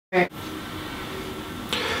And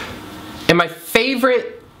my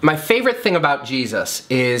favorite thing about Jesus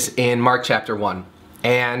is in Mark chapter 1.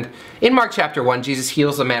 And in Mark chapter 1, Jesus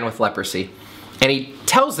heals a man with leprosy. And he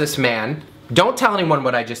tells this man, don't tell anyone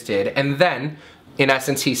what I just did. And then, in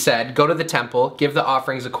essence, he said, go to the temple, give the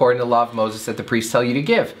offerings according to the law of Moses that the priests tell you to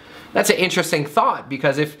give. That's an interesting thought,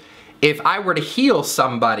 because if I were to heal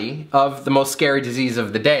somebody of the most scary disease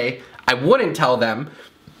of the day, I wouldn't tell them,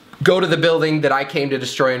 go to the building that I came to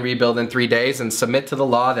destroy and rebuild in 3 days and submit to the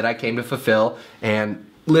law that I came to fulfill and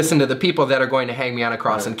listen to the people that are going to hang me on a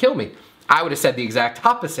cross and kill me. I would have said the exact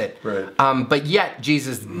opposite. Right. But yet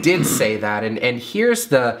Jesus did say that, and here's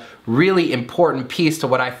the really important piece to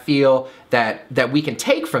what I feel that we can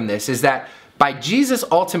take from this, is that by Jesus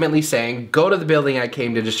ultimately saying, go to the building I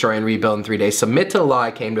came to destroy and rebuild in 3 days, submit to the law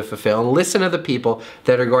I came to fulfill, and listen to the people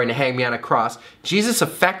that are going to hang me on a cross, Jesus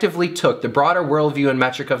effectively took the broader worldview and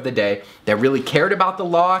metric of the day that really cared about the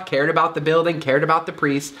law, cared about the building, cared about the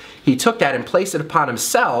priests. He took that and placed it upon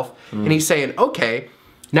himself, and he's saying, okay,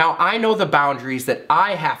 now I know the boundaries that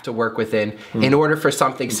I have to work within in order for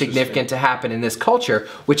something significant to happen in this culture,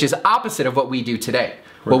 which is opposite of what we do today.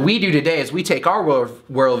 Right. What we do today is we take our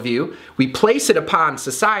worldview, we place it upon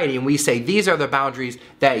society, and we say these are the boundaries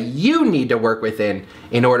that you need to work within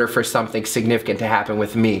in order for something significant to happen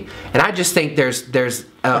with me. And I just think there's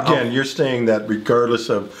again, you're saying that regardless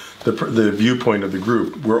of the viewpoint of the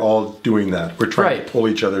group, we're all doing that. We're trying to pull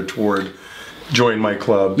each other toward join my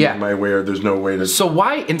club, my way, or there's no way to... So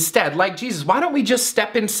why, instead, like Jesus, why don't we just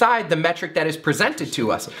step inside the metric that is presented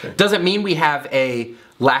to us? Okay. Doesn't mean we have a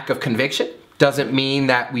lack of conviction. Doesn't mean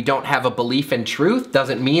that we don't have a belief in truth.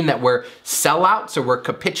 Doesn't mean that we're sellouts or we're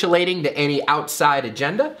capitulating to any outside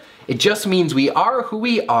agenda. It just means we are who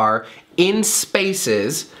we are in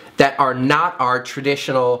spaces that are not our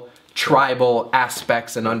traditional tribal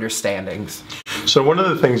aspects and understandings. So one of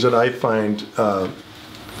the things that I find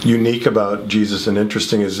unique about Jesus and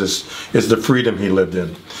interesting is the freedom he lived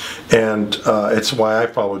in, and it's why I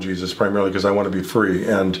follow Jesus primarily, because I want to be free,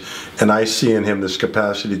 and I see in him this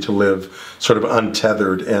capacity to live sort of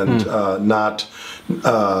untethered and not. He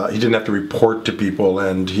didn't have to report to people,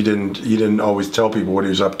 and he didn't always tell people what he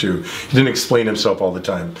was up to. He didn't explain himself all the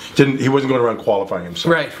time. He wasn't going around qualifying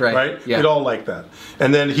himself. Right. Yeah. He'd all like that.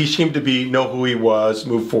 And then he seemed to know who he was,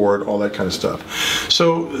 move forward, all that kind of stuff.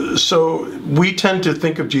 So we tend to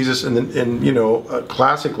think of Jesus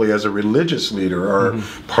classically as a religious leader or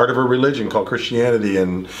part of a religion called Christianity,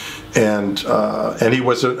 and he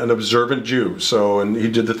was an observant Jew. And he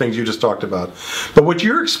did the things you just talked about. But what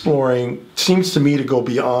you're exploring seems to me to go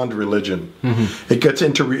beyond religion. It gets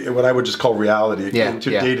into what I would just call reality, into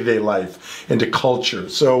day-to-day life, into culture.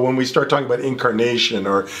 So when we start talking about incarnation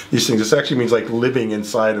or these things, this actually means like living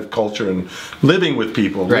inside of culture and living with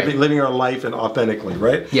people, living our life and authentically,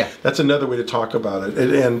 right? Yeah. That's another way to talk about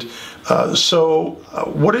it. And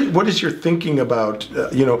what is your thinking about,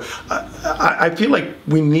 I feel like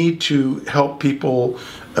we need to help people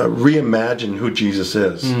reimagine who Jesus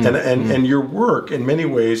is, and your work in many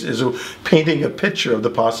ways is painting a picture of the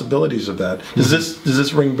possibilities of that. Does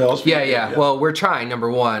this ring bells for you? Yeah. Well, we're trying, number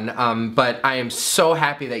one, but I am so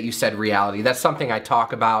happy that you said reality. That's something I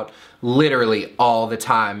talk about literally all the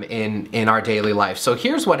time in our daily life. So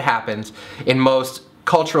here's what happens in most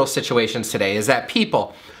cultural situations today is that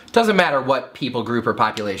people, doesn't matter what people group or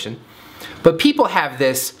population, but people have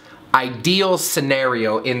this ideal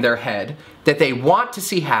scenario in their head that they want to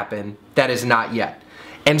see happen that is not yet.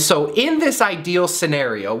 And so in this ideal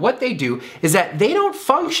scenario, what they do is that they don't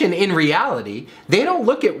function in reality. They don't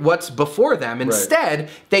look at what's before them. Instead,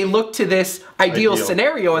 they look to this ideal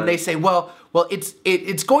scenario and they say, well,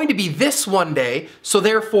 it's going to be this one day, so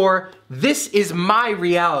therefore this is my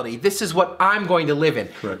reality. This is what I'm going to live in.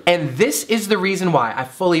 And this is the reason why I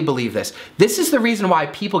fully believe this. This is the reason why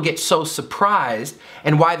people get so surprised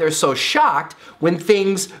and why they're so shocked when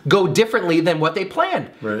things go differently than what they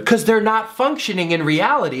planned. Because they're not functioning in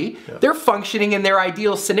reality. They're functioning in their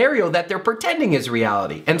ideal scenario that they're pretending is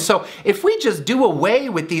reality. And so if we just do away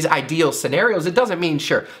with these ideal scenarios, it doesn't mean,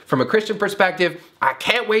 sure, from a Christian perspective, I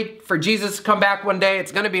can't wait for Jesus to come back one day.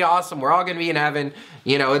 It's going to be awesome. We're all going to be in heaven.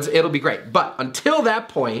 It'll be great. But until that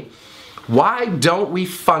point, why don't we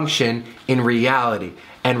function in reality?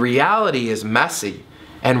 And reality is messy.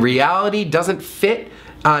 And reality doesn't fit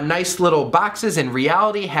nice little boxes, and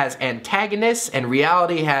reality has antagonists, and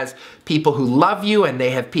reality has people who love you, and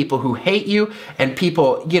they have people who hate you, and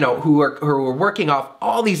people, who are working off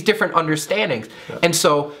all these different understandings. And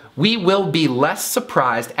so we will be less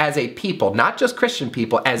surprised as a people, not just Christian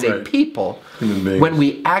people, as a people, when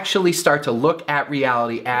we actually start to look at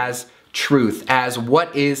reality as truth, as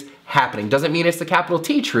what is happening. Doesn't mean it's the capital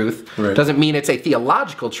T truth. Right. Doesn't mean it's a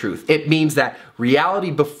theological truth. It means that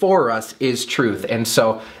reality before us is truth. And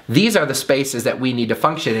so these are the spaces that we need to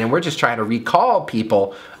function in, and we're just trying to recall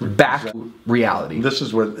people back to reality. This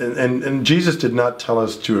is what, and Jesus did not tell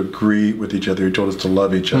us to agree with each other. He told us to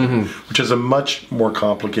love each other, which is a much more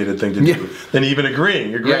complicated thing to do than even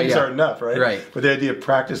agreeing. Agreeing's aren't enough, right? Right. But the idea of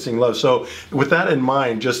practicing love. So with that in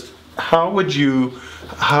mind, just how would you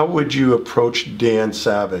approach Dan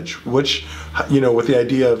Savage? Which, with the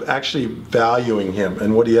idea of actually valuing him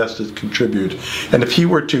and what he has to contribute, and if he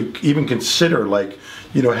were to even consider, like,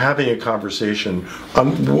 having a conversation,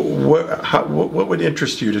 what would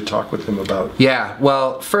interest you to talk with him about? Yeah.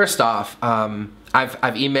 Well, first off, I've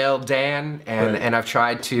emailed Dan, and I've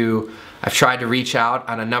tried to reach out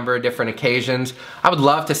on a number of different occasions. I would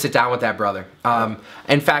love to sit down with that brother.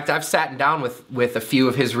 In fact, I've sat down with a few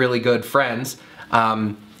of his really good friends,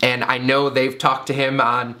 and I know they've talked to him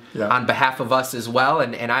on behalf of us as well.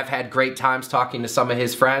 And I've had great times talking to some of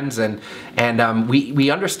his friends, and we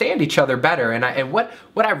understand each other better. And what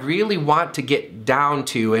I really want to get down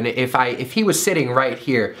to, and if he was sitting right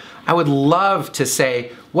here, I would love to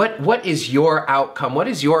say, what is your outcome? What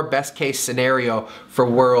is your best case scenario for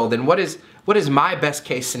world? And what is my best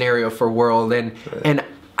case scenario for world? And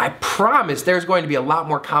I promise there's going to be a lot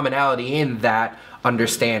more commonality in that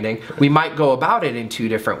understanding. We might go about it in two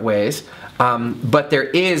different ways, but there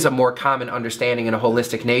is a more common understanding and a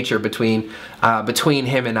holistic nature between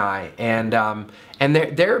him and I. And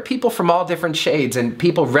there are people from all different shades, and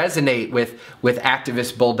people resonate with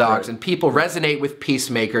activist bulldogs, and people resonate with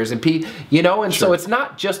peacemakers, and so it's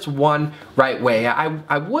not just one right way.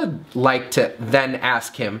 I would like to then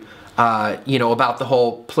ask him, about the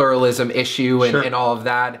whole pluralism issue and all of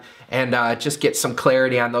that, and just get some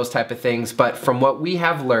clarity on those type of things. But from what we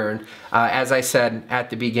have learned, as I said at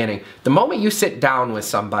the beginning, the moment you sit down with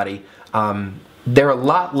somebody, they're a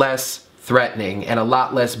lot less threatening and a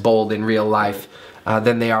lot less bold in real life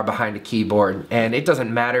than they are behind a keyboard. And it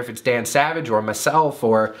doesn't matter if it's Dan Savage or myself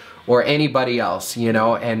or anybody else,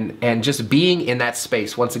 and just being in that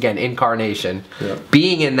space, once again, incarnation,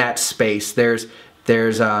 being in that space, there's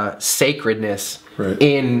sacredness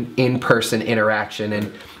in in-person interaction.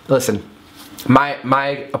 And listen,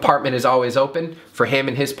 my apartment is always open for him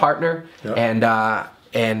and his partner,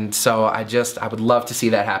 and so I would love to see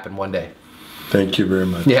that happen one day. Thank you very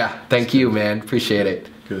much. Yeah, thank you, man. Appreciate it.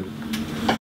 Good.